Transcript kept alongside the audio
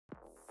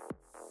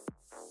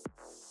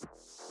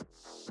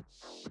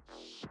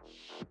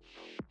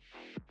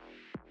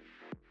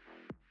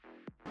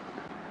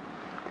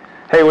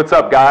Hey, what's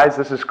up guys?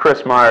 This is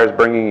Chris Myers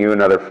bringing you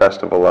another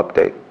festival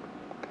update.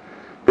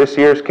 This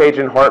year's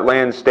Cajun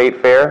Heartland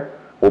State Fair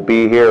will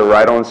be here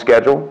right on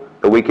schedule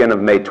the weekend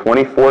of May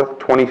 24th,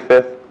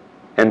 25th,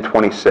 and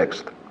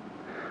 26th.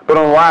 But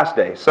on the last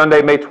day,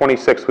 Sunday, May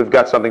 26th, we've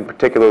got something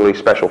particularly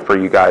special for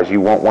you guys. You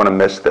won't want to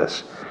miss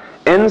this.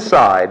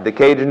 Inside the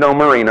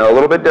Cajundome Arena, a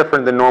little bit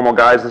different than normal,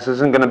 guys. This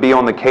isn't going to be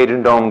on the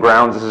Cajundome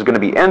grounds. This is going to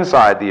be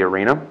inside the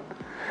arena.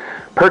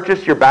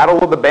 Purchase your Battle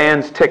of the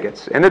Bands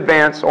tickets in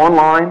advance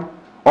online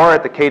or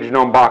at the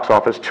Cajundome box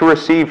office to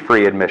receive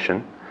free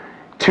admission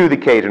to the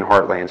Cajun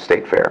Heartland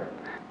State Fair.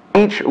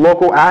 Each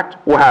local act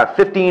will have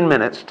 15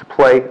 minutes to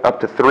play up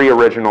to 3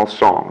 original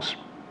songs.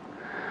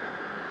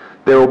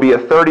 There will be a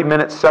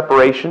 30-minute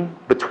separation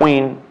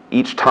between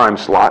each time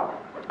slot.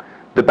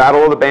 The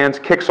Battle of the Bands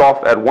kicks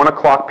off at 1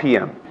 o'clock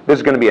p.m. This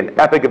is going to be an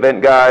epic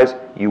event, guys.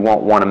 You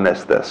won't want to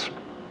miss this.